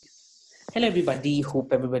Hello, everybody.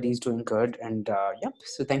 Hope everybody is doing good. And yep,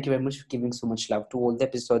 so thank you very much for giving so much love to all the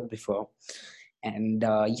episodes before. And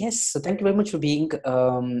yes, so thank you very much for being.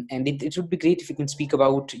 And it would be great if you can speak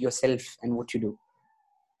about yourself and what you do.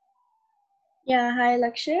 Yeah, hi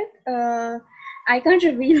Lakshit. I can't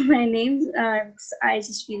reveal my name. 'Cause I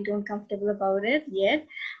just feel uncomfortable about it yet.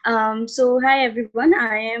 So hi everyone.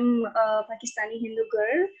 I am a Pakistani Hindu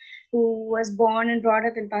girl who was born and brought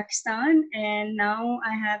up in Pakistan, and now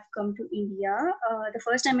I have come to India. The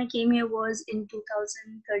first time I came here was in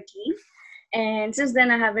 2013, and since then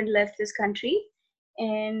I haven't left this country.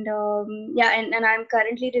 And yeah, and I'm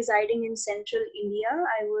currently residing in central India.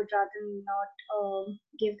 I would rather not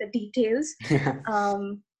give the details.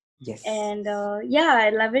 um, Yes. and yeah, I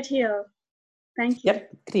love it here. Thank you. Yep.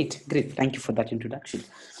 Great. Great. Thank you for that introduction.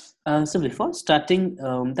 So before starting,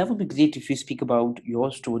 that would be great if you speak about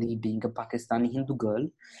your story being a Pakistani Hindu girl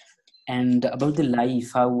and about the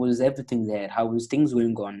life. How was everything there? How was things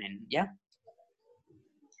going on? And yeah.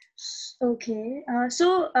 Okay,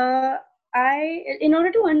 in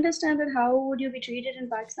order to understand that how would you be treated in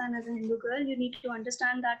Pakistan as a Hindu girl, you need to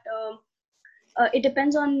understand that it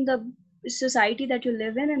depends on the society that you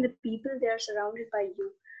live in and the people they are surrounded by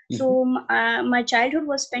you. Mm-hmm. So my childhood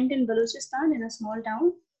was spent in Balochistan in a small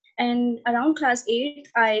town, and around class 8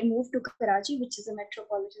 I moved to Karachi, which is a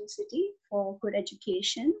metropolitan city for good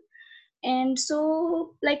education. And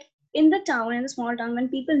so like in the town, in the small town, when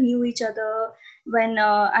people knew each other, when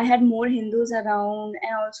I had more Hindus around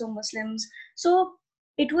and also Muslims, so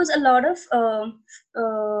it was a lot of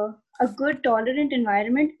uh, a good tolerant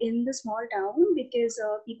environment in the small town because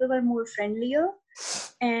people were more friendlier.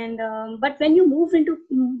 And but when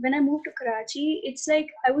I moved to Karachi, it's like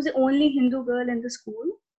I was the only Hindu girl in the school,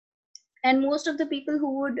 and most of the people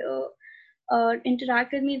who would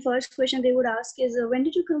interact with me, first question they would ask is, when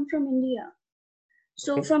did you come from India?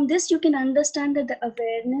 So Okay. from this, you can understand that the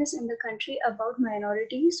awareness in the country about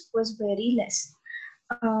minorities was very less.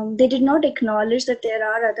 They did not acknowledge that there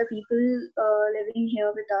are other people living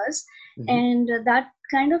here with us, Mm-hmm. and that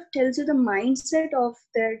kind of tells you the mindset of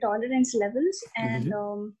their tolerance levels and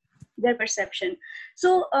Mm-hmm. their perception.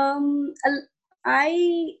 So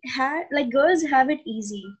I had like girls have it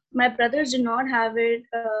easy. My brothers do not have it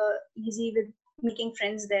easy with making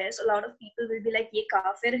friends there. So a lot of people will be like, "Ye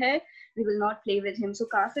kafir hai, we will not play with him." So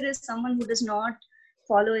kafir is someone who does not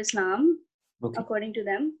follow Islam Okay. according to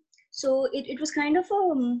them. So it was kind of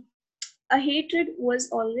a hatred was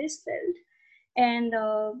always felt. And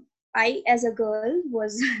I as a girl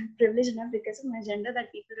was privileged enough because of my gender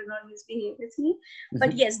that people did not misbehave with me. But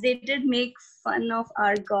Mm-hmm. yes, they did make fun of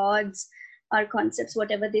our gods, our concepts,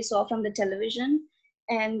 whatever they saw from the television.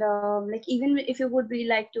 And like even if you would be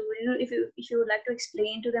like to, if you would like to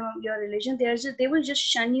explain to them your religion, they will just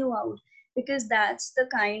shun you out, because that's the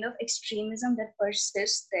kind of extremism that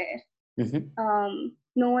persists there. Mm-hmm.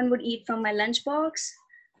 No one would eat from my lunchbox.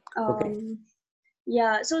 Okay. um,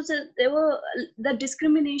 yeah, so there were the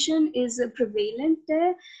discrimination is prevalent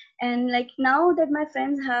there. And like now that my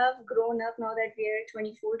friends have grown up, now that we're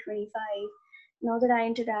 24, 25, now that I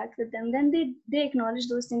interact with them, then they acknowledge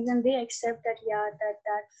those things and they accept that, yeah,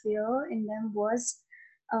 that fear in them was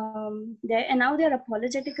there, and now they're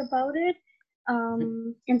apologetic about it,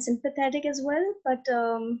 Mm-hmm. and sympathetic as well. But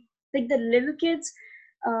like the little kids,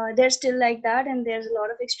 they're still like that, and there's a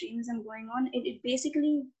lot of extremism going on. It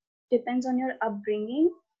basically depends on your upbringing.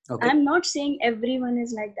 Okay. I'm not saying everyone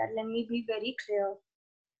is like that. Let me be very clear.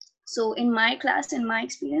 So in my class, in my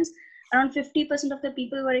experience, around 50% of the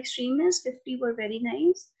people were extremists, 50 were very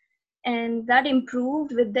nice. And that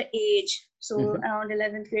improved with the age. So Mm-hmm. around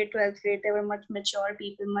 11th grade, 12th grade, there were much mature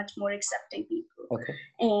people, much more accepting people. Okay.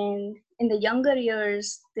 And in the younger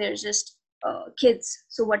years, there's just kids.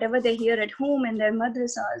 So whatever they hear at home and their mother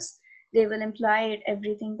says, they will imply it,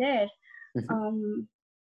 everything there. Mm-hmm. Um,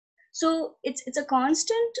 so it's a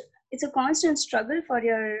constant struggle for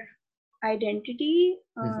your identity.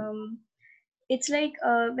 Mm-hmm. It's like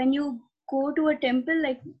when you go to a temple,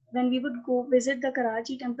 like when we would go visit the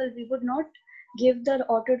Karachi temple, we would not give the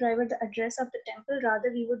auto driver the address of the temple, rather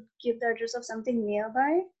we would give the address of something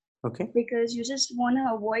nearby, Okay. because you just want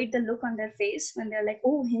to avoid the look on their face when they're like,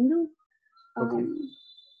 oh, Hindu. Okay. um,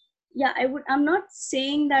 yeah, I'm not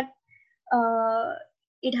saying that uh,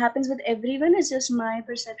 it happens with everyone. It's just my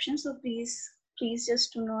perception. So please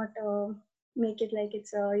just do not make it like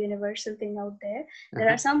it's a universal thing out there. There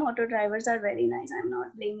Uh-huh. are some auto drivers are very nice. I'm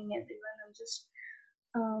not blaming everyone. I'm just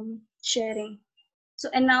sharing. So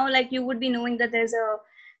and now like you would be knowing that there's a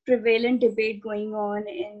prevalent debate going on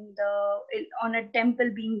on a temple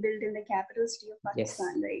being built in the capital city of Yes.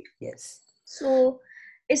 Pakistan, right? Yes. So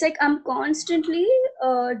it's like I'm constantly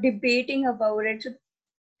debating about it.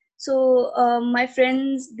 So my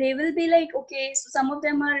friends, they will be like, okay, so some of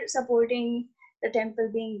them are supporting the temple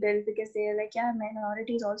being built because they're like, yeah,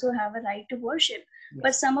 minorities also have a right to worship.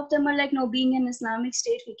 But Yes. some of them are like, no, being an Islamic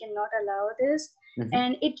state, we cannot allow this. Mm-hmm.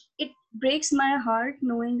 And it breaks my heart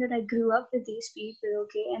knowing that I grew up with these people,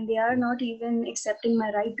 okay, and they are not even accepting my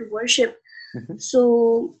right to worship. Mm-hmm.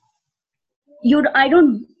 So I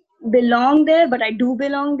don't belong there, but I do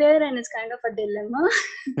belong there, and it's kind of a dilemma.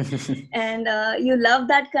 And you love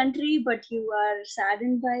that country, but you are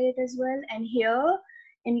saddened by it as well. And here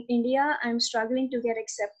in India, I'm struggling to get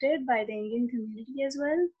accepted by the Indian community as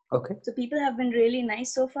well. Okay. So people have been really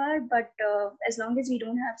nice so far, but as long as we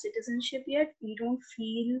don't have citizenship yet, we don't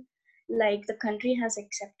feel like the country has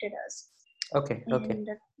accepted us. Okay. Okay. And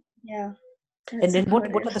yeah, And that's then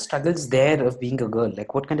about what it. are the struggles there of being a girl?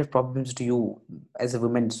 Like, what kind of problems do you, as a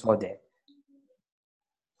woman, saw there?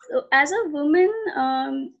 So as a woman,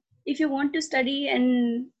 if you want to study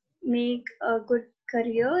and make a good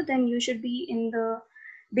career, then you should be in the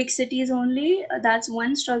big cities only. That's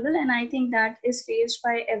one struggle, and I think that is faced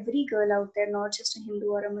by every girl out there, not just a Hindu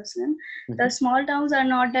or a Muslim. The Mm-hmm. small towns are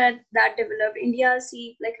not that developed. India,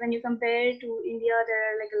 see, like when you compare to India, there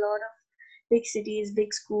are like a lot of big cities,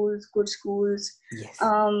 big schools, good schools. Yes.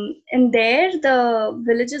 And there, the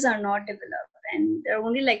villages are not developed, and there are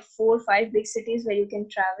only like 4 or 5 big cities where you can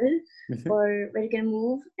travel Mm-hmm. or where you can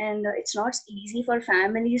move, and it's not easy for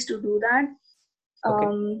families to do that.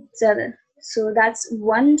 Okay. So that's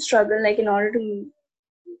one struggle, like in order to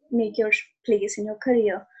make your place in your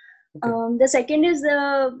career. Okay. The second is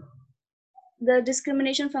the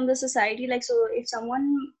discrimination from the society. Like, so if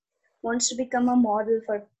someone wants to become a model,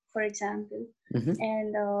 for example, Mm-hmm.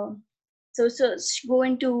 and so go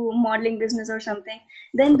into modeling business or something,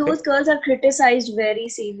 then Okay. those girls are criticized very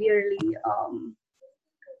severely.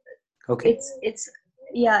 Okay. It's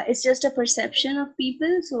Yeah, it's just a perception of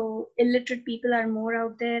people. So illiterate people are more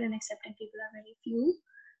out there, and accepting people are very few.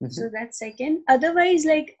 Mm-hmm. So that's second. Otherwise,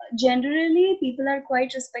 like generally people are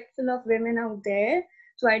quite respectful of women out there,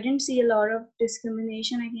 so I didn't see a lot of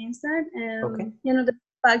discrimination against that. Okay. The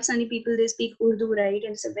Pakistani people, they speak Urdu, right?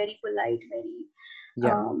 And it's a very polite, very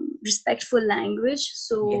Yeah. respectful language. Yes.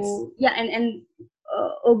 So yeah, and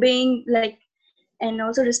obeying, like, and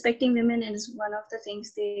also respecting women is one of the things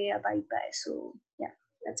they abide by. So yeah,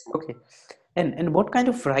 that's fine. Okay. And what kind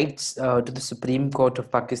of rights do the Supreme Court of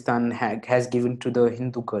Pakistan has given to the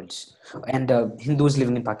Hindu girls and Hindus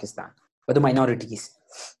living in Pakistan or the minorities?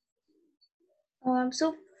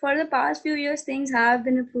 So for the past few years, things have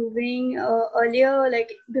been improving. Earlier,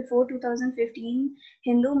 like before 2015,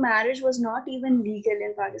 Hindu marriage was not even legal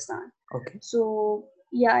in Pakistan. Okay. So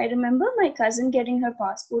yeah, I remember my cousin getting her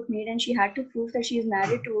passport made, and she had to prove that she is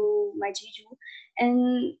married to my jiju.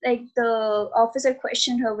 And like the officer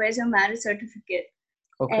questioned her, "Where's your marriage certificate?"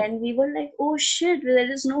 Okay. And we were like, "Oh shit,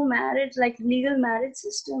 there is no marriage, like legal marriage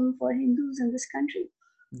system for Hindus in this country."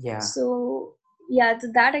 Yeah. So yeah,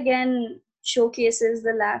 that again showcases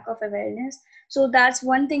the lack of awareness. So that's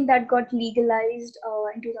one thing that got legalized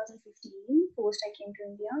in 2015 post I came to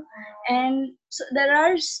India. And so there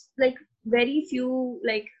are like very few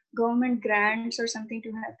like government grants or something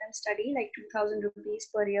to help them study, like 2,000 rupees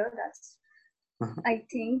per year. That's, Uh-huh. I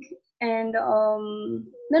think. And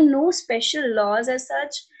there are no special laws as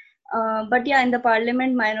such. But yeah, in the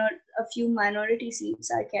parliament, a few minority seats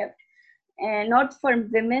are kept, and not for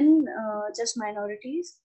women, just minorities.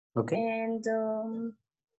 Okay. And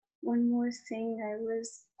one more thing,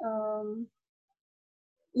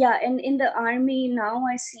 yeah, and in the army now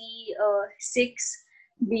I see Sikhs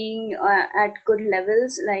being at good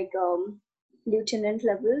levels, like lieutenant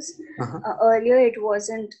levels. Uh-huh. Earlier it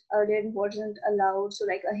wasn't allowed. So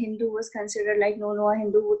like a Hindu was considered like, no, a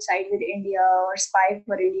Hindu would side with India or spy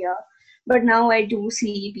for India. But now I do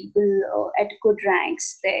see people at good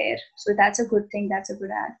ranks there. So that's a good thing. That's a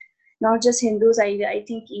good act. Not just Hindus, I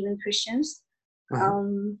think even Christians. Uh-huh.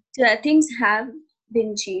 So yeah, things have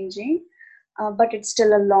been changing, but it's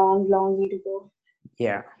still a long, long way to go.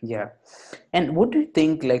 Yeah, yeah. And what do you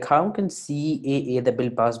think, like, how can CAA, the bill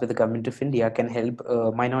passed by the government of India, can help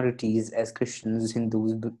minorities as Christians,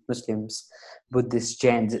 Hindus, Muslims, Buddhists,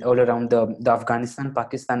 Jains all around the Afghanistan,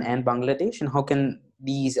 Pakistan, and Bangladesh? And how can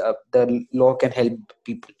the law can help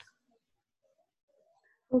people?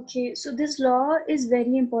 Okay, so this law is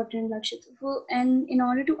very important, Lakshit. And in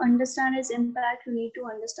order to understand its impact, you need to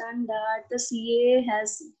understand that the CAA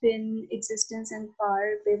has been existence and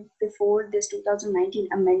power before this 2019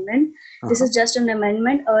 amendment. This Uh-huh. is just an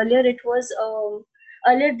amendment. Earlier these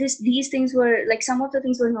things were like, some of the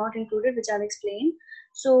things were not included, which I'll explain.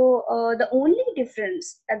 So the only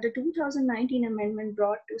difference that the 2019 amendment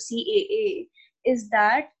brought to CAA is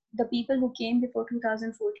that the people who came before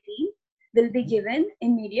 2014 will be given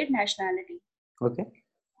immediate nationality. Okay.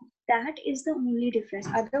 That is the only difference.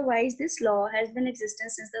 Otherwise, this law has been in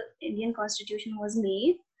existence since the Indian Constitution was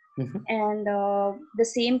made, and the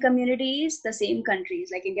same communities, the same countries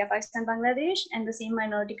like India, Pakistan, Bangladesh, and the same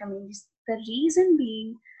minority communities. The reason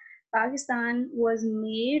being, Pakistan was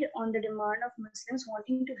made on the demand of Muslims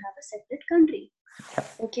wanting to have a separate country.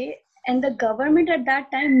 Okay, and the government at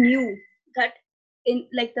that time knew that in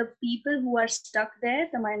like the people who are stuck there,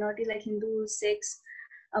 the minority like Hindus, Sikhs,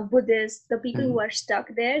 Buddhists, the people who are stuck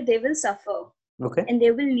there, they will suffer. Okay. And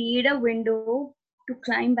they will need a window to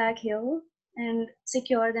climb back here and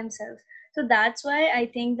secure themselves. So that's why I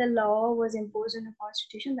think the law was imposed in the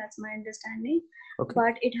constitution. That's my understanding. Okay.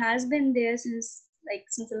 But it has been there since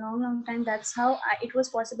a long time. That's how it was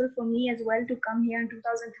possible for me as well to come here in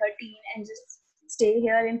 2013 and just stay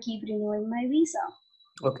here and keep renewing my visa.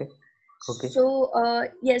 Okay. Okay. So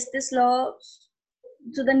yes, this law.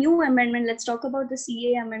 So the new amendment. Let's talk about the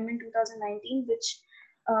CA amendment 2019, which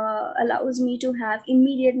allows me to have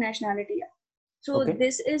immediate nationality. So Okay.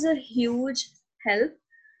 this is a huge help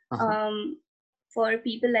for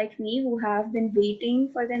people like me who have been waiting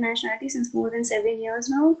for their nationality since more than 7 years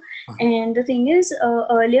now. And the thing is,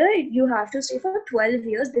 earlier you have to stay for 12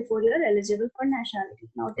 years before you're eligible for nationality.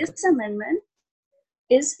 Now this amendment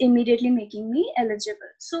is immediately making me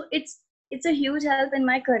eligible. So it's a huge help in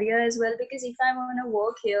my career as well, because if I want to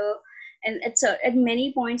work here, and at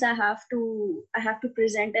many points I have to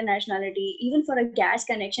present a nationality. Even for a gas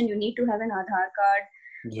connection, you need to have an Aadhaar card.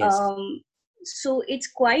 Yes. So it's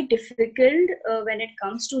quite difficult when it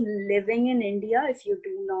comes to living in India if you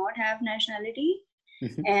do not have nationality,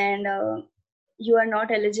 and you are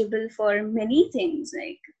not eligible for many things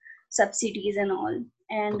like subsidies and all.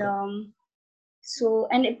 And so,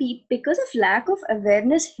 and because of lack of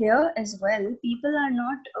awareness here as well, people are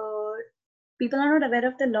not aware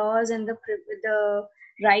of the laws and the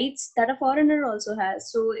rights that a foreigner also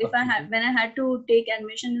has. So if when I had to take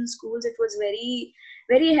admission in schools, it was very,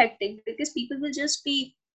 very hectic, because people will just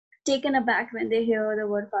be taken aback when they hear the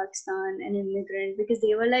word Pakistan and immigrant, because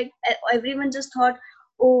they were like, everyone just thought,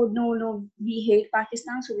 oh no, we hate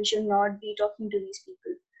Pakistan, so we should not be talking to these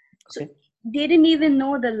people. So they didn't even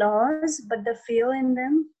know the laws, but the fear in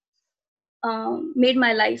them made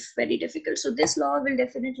my life very difficult. So this law will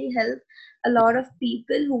definitely help a lot of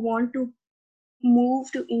people who want to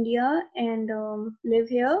move to India and live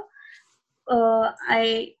here.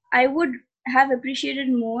 I would have appreciated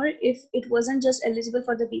more if it wasn't just eligible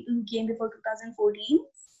for the people who came before 2014.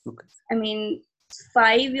 I mean,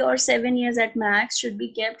 5 or 7 years at max should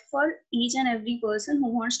be kept for each and every person who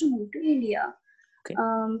wants to move to India.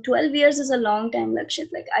 12 years is a long time,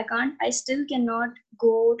 Lakshit. Like I still cannot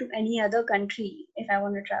go to any other country if I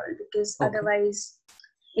want to travel, because otherwise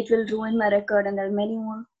it will ruin my record, and there are many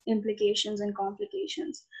more implications and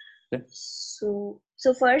complications.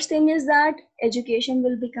 So first thing is that education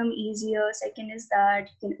will become easier. Second is that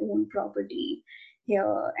you can own property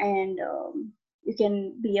here, and you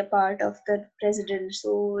can be a part of the president.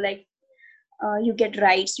 So like you get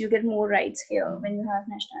more rights here when you have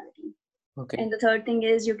nationality. And the third thing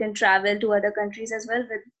is you can travel to other countries as well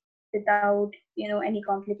without any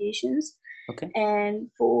complications. And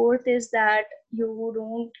fourth is that you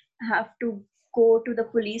don't have to go to the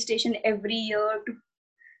police station every year to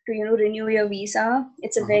renew your visa.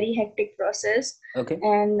 It's a very hectic process.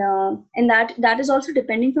 And that is also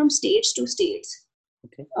depending from states to states.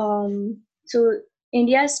 So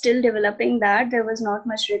India is still developing that. There was not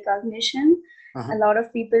much recognition. A lot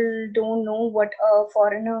of people don't know what a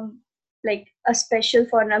foreigner, like a special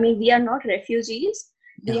foreigner. I mean, we are not refugees.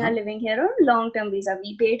 We are living here on long-term visa.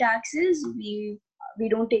 We pay taxes. We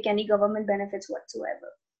don't take any government benefits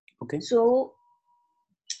whatsoever. So,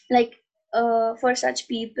 like for such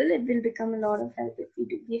people, it will become a lot of help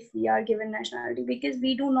if we are given nationality, because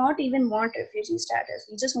we do not even want refugee status.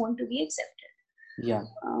 We just want to be accepted. Yeah.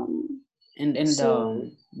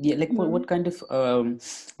 What kind of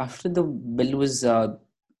after the bill was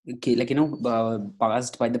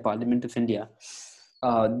passed by the Parliament of India,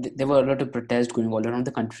 there were a lot of protests going all around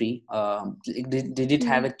the country. Did it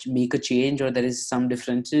have make a change, or there is some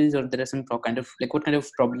differences, or there are some kind of what kind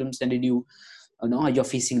of problems then did you know you're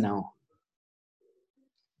facing now?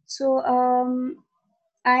 So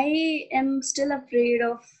I am still afraid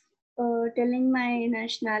of telling my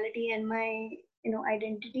nationality and my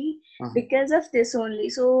identity because of this only.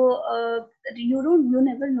 So you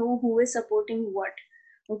never know who is supporting what.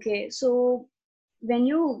 Okay, so when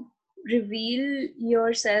you reveal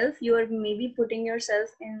yourself, you're maybe putting yourself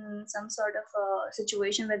in some sort of a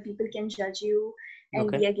situation where people can judge you and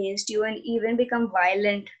Okay. be against you and even become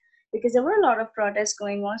violent, because there were a lot of protests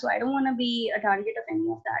going on. So I don't want to be a target of any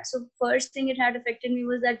of that. So first thing it had affected me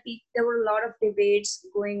was that there were a lot of debates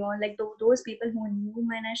going on, like those people who knew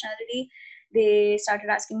my nationality, they started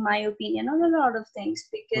asking my opinion on a lot of things,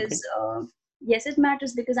 because Okay. yes, it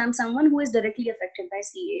matters, because I'm someone who is directly affected by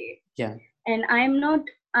Yeah. CAA, and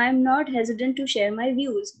I'm not hesitant to share my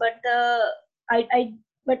views, but I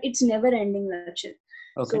but it's never ending, Lakshit.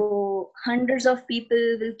 Okay. So hundreds of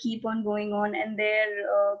people will keep on going on, and their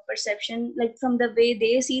perception, like from the way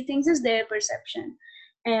they see things, is their perception.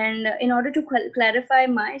 And in order to clarify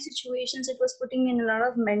my situations, it was putting in a lot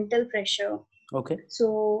of mental pressure. Okay.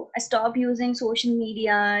 So I stopped using social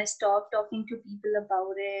media, I stopped talking to people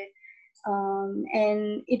about it.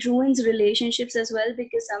 And it ruins relationships as well,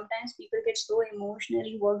 because sometimes people get so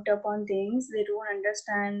emotionally worked up on things, they don't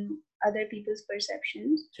understand other people's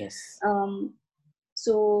perceptions. Yes. Um,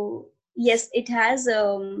 so yes, it has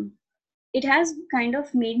kind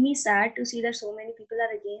of made me sad to see that so many people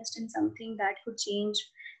are against in something that could change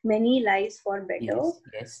many lives for better. Yes.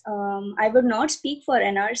 Yes. I would not speak for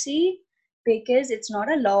NRC because it's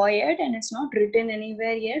not a law yet and it's not written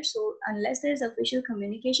anywhere yet. So unless there's official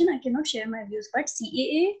communication, I cannot share my views. But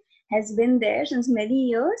CAA has been there since many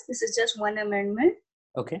years. This is just one amendment,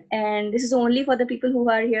 Okay. and this is only for the people who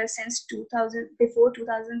are here since 2000, before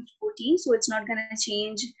 2014. So it's not going to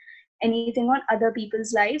change anything on other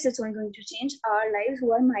people's lives, it's only going to change our lives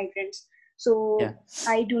who are migrants. Yeah. So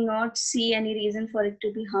I do not see any reason for it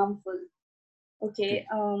to be harmful. Okay.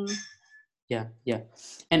 Okay. Yeah. Yeah.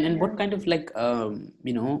 And Yeah. what kind of like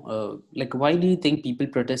like why do you think people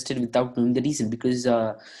protested without knowing the reason? Because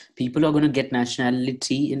people are gonna get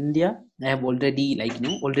nationality in India. They have already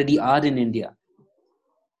already are in India,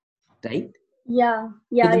 right? Yeah, So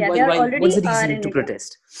yeah, then yeah, they why are what's already the are reason in to India.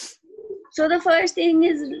 protest? So the first thing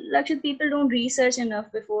is, Lakshit, people don't research enough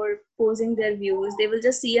before posing their views. They will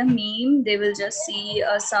just see a meme, they will just see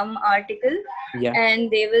some article, Yeah. and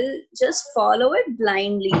they will just follow it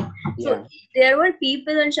blindly. So Yeah. there were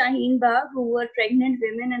people in Shaheen Bagh who were pregnant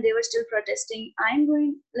women, and they were still protesting. I'm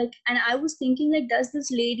going like, and I was thinking like, does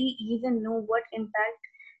this lady even know what impact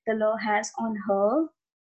the law has on her?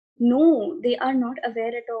 No, they are not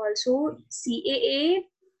aware at all. So CAA,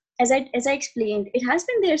 as I explained, it has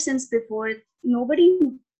been there since before. Nobody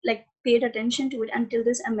like paid attention to it until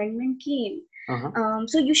this amendment came. Uh-huh.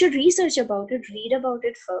 So you should research about it, read about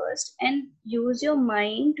it first, and use your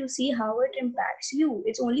mind to see how it impacts you.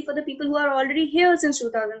 It's only for the people who are already here since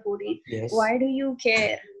 2014. Yes. Why do you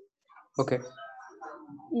care? Okay.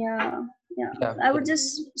 Yeah, yeah. Yeah. I Yeah. would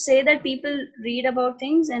just say that people read about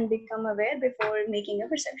things and become aware before making a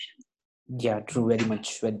perception. Yeah, true, very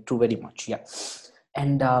much, very true, very much. Yeah.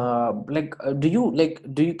 And can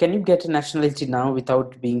you get a nationality now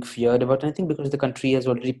without being feared about anything because the country has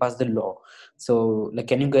already passed the law? So, like,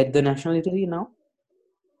 can you get the nationality now?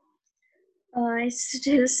 It's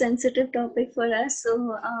still a sensitive topic for us.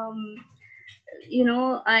 So,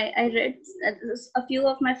 I read a few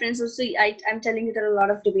of my friends also. I'm telling you, there are a lot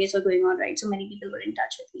of debates are going on, right? So many people were in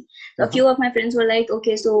touch with me. So a Uh-huh. few of my friends were like,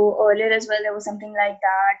 okay, so earlier as well, there was something like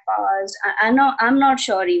that passed. I'm not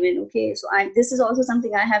sure even. Okay, so this is also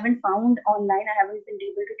something I haven't found online. I haven't been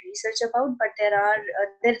able to research about, but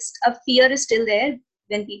there's a fear is still there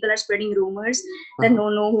when people are spreading rumors that Uh-huh.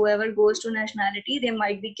 no, whoever goes to nationality, they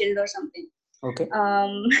might be killed or something, Okay.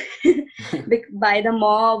 um, by the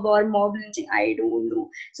mob or mob lynching. I don't know.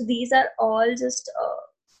 So these are all just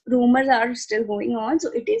rumors are still going on.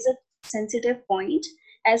 So it is a sensitive point.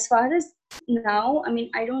 As far as now, I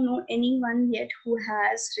mean, I don't know anyone yet who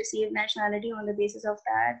has received nationality on the basis of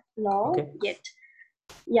that law Okay. yet.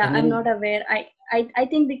 Yeah, And I'm not then, aware. I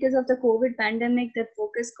think because of the COVID pandemic, the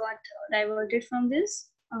focus got diverted from this.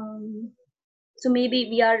 So maybe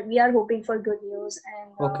we are hoping for good news, and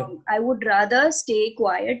okay. I would rather stay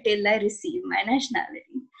quiet till I receive my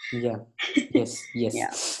nationality. Yeah. Yes. Yeah.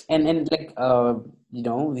 Yes. And like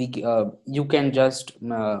you can just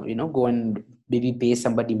go and maybe pay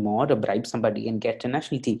somebody more or bribe somebody and get a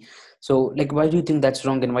nationality. So like, why do you think that's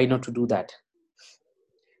wrong and why not to do that?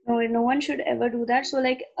 No one should ever do that. So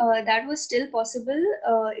like that was still possible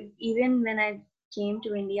even when I came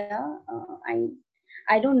to India.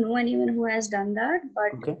 I don't know anyone who has done that,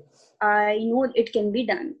 but Okay. I know it can be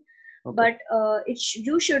done. Okay. But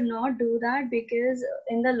you should not do that, because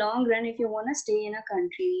in the long run, if you want to stay in a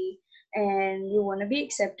country and you want to be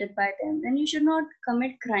accepted by them, then you should not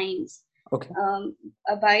commit crimes. Okay.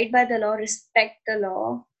 Abide by the law, respect the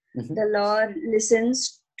law. Mm-hmm. The law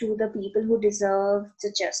listens to the people who deserve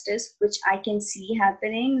the justice, which I can see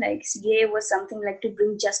happening. Like CA was something like to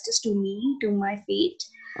bring justice to me, to my fate.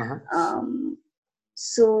 Uh-huh. Um,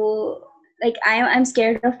 so like I'm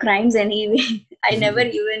scared of crimes anyway. I never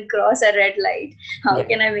even cross a red light. How Yeah.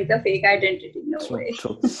 can I make a fake identity? No True, way.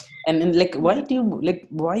 true. And like, why Yeah. do you like?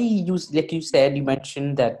 Why you like you said you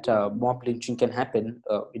mentioned that mob lynching can happen,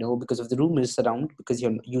 because of the rumors around. Because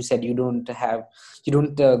you said you don't get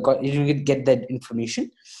that information.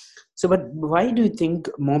 So, but why do you think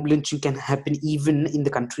mob lynching can happen even in the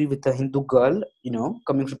country with a Hindu girl,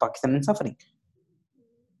 coming from Pakistan and suffering?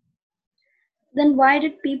 Then why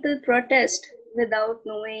did people protest without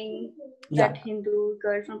knowing Yeah. that Hindu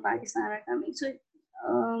girl from Pakistan are coming? So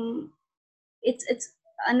um, it's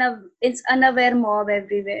unaware mob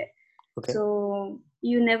everywhere. Okay. So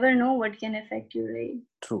you never know what can affect you, right?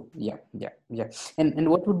 True. Yeah, yeah, yeah. And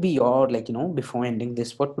what would be your, before ending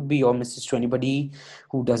this, what would be your message to anybody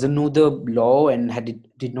who doesn't know the law and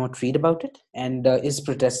did not read about it and is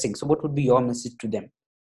protesting? So what would be your message to them?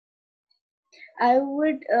 I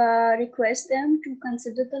would request them to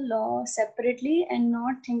consider the law separately and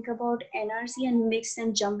not think about NRC and mix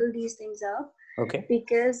and jumble these things up, Okay.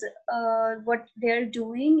 because what they're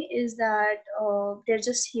doing is that they're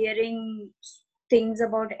just hearing things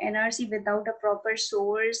about NRC without a proper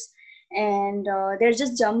source, and they're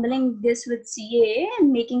just jumbling this with CAA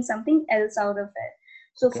and making something else out of it.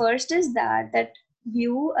 So Okay. first is that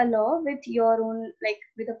view a law with your own, like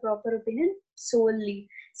with a proper opinion solely.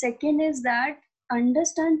 Second is that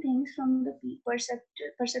understand things from the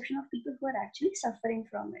perception of people who are actually suffering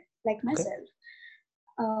from it, like Okay. myself.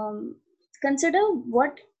 Consider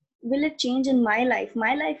what will it change in my life.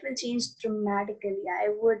 My life will change dramatically.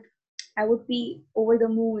 I would be over the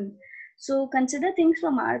moon. So consider things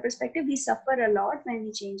from our perspective. We suffer a lot when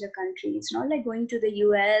we change a country. It's not like going to the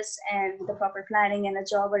US and with the proper planning and a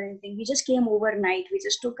job or anything. We just came overnight. We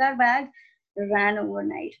just took our bag, ran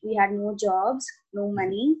overnight. We had no jobs, no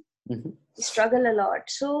money. Mm-hmm. We struggle a lot.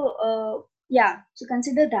 So yeah, so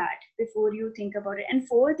consider that before you think about it. And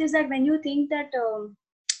fourth is that when you think that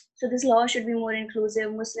so this law should be more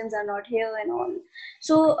inclusive, Muslims are not here and all.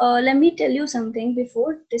 So let me tell you something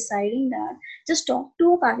before deciding that. Just talk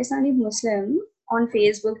to a Pakistani Muslim on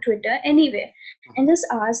Facebook, Twitter, anywhere, and just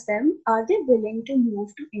ask them, are they willing to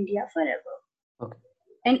move to India forever? Okay.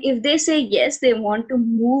 And if they say yes, they want to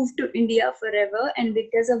move to India forever, and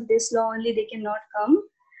because of this law only they cannot come,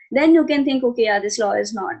 then you can think, okay, yeah, this law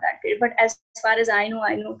is not that great. But as far as I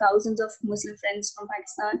know thousands of Muslim friends from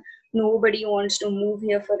Pakistan. Nobody wants to move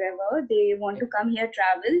here forever. They want to come here,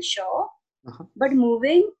 travel, sure. Uh-huh. But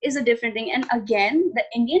moving is a different thing. And again, the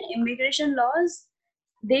Indian immigration laws,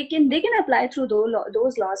 they can apply through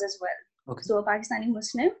those laws as well. Okay. So a Pakistani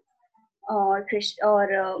Muslim or Christian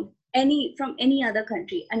or any from any other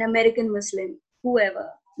country, an American Muslim, whoever,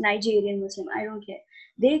 Nigerian Muslim, I don't care.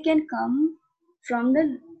 They can come from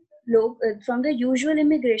from the usual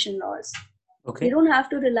immigration laws. Okay. They don't have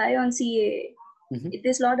to rely on CAA. Mm-hmm.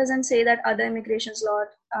 This law doesn't say that other immigration laws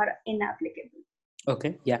are inapplicable.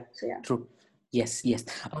 Okay. Yeah. So yeah. True. Yes. Yes.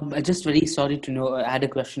 I'm just very sorry to know. I had a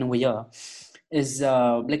question over here. Is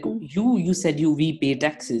like you said we pay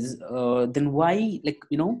taxes. Then why,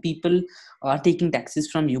 people are taking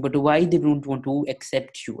taxes from you, but why they don't want to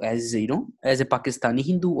accept you as as a Pakistani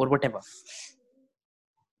Hindu or whatever?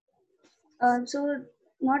 So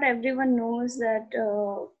not everyone knows that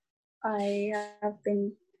I have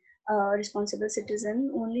been a responsible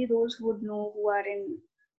citizen. Only those would know who are in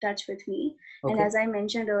touch with me. And Okay. as I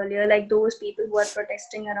mentioned earlier, like those people who are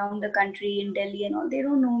protesting around the country in Delhi and all, they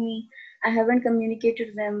don't know me. I haven't communicated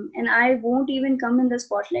with them, and I won't even come in the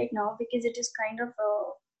spotlight now because it is kind of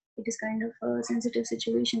a sensitive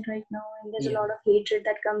situation right now, and there's a Yeah. lot of hatred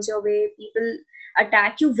that comes your way. People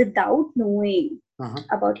attack you without knowing Uh-huh.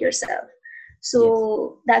 about yourself. Yes. So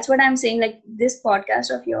that's what I'm saying. Like this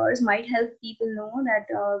podcast of yours might help people know that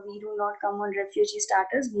we do not come on refugee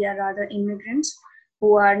status. We are rather immigrants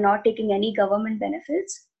who are not taking any government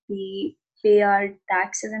benefits. We pay our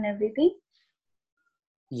taxes and everything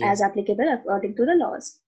as Yes. applicable according to the laws.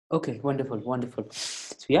 Okay, wonderful, wonderful.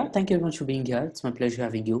 So yeah, thank you very much for being here. It's my pleasure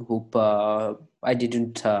having you. Hope I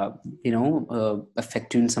didn't,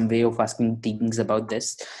 affect you in some way of asking things about this.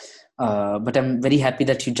 But I'm very happy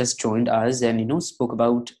that you just joined us and spoke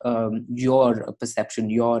about your perception,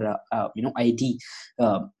 your ID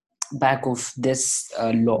back of this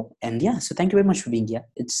law. And yeah, so thank you very much for being here.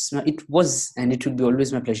 It was and it will be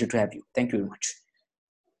always my pleasure to have you. Thank you very much.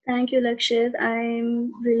 Thank you, Lakshit.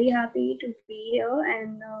 I'm really happy to be here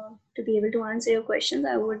and to be able to answer your questions.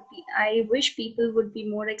 I wish people would be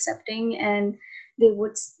more accepting and they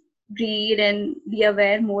would read and be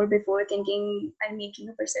aware more before thinking and making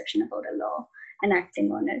a perception about a law and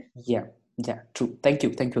acting on it. Yeah, yeah, true. Thank you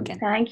again. Thank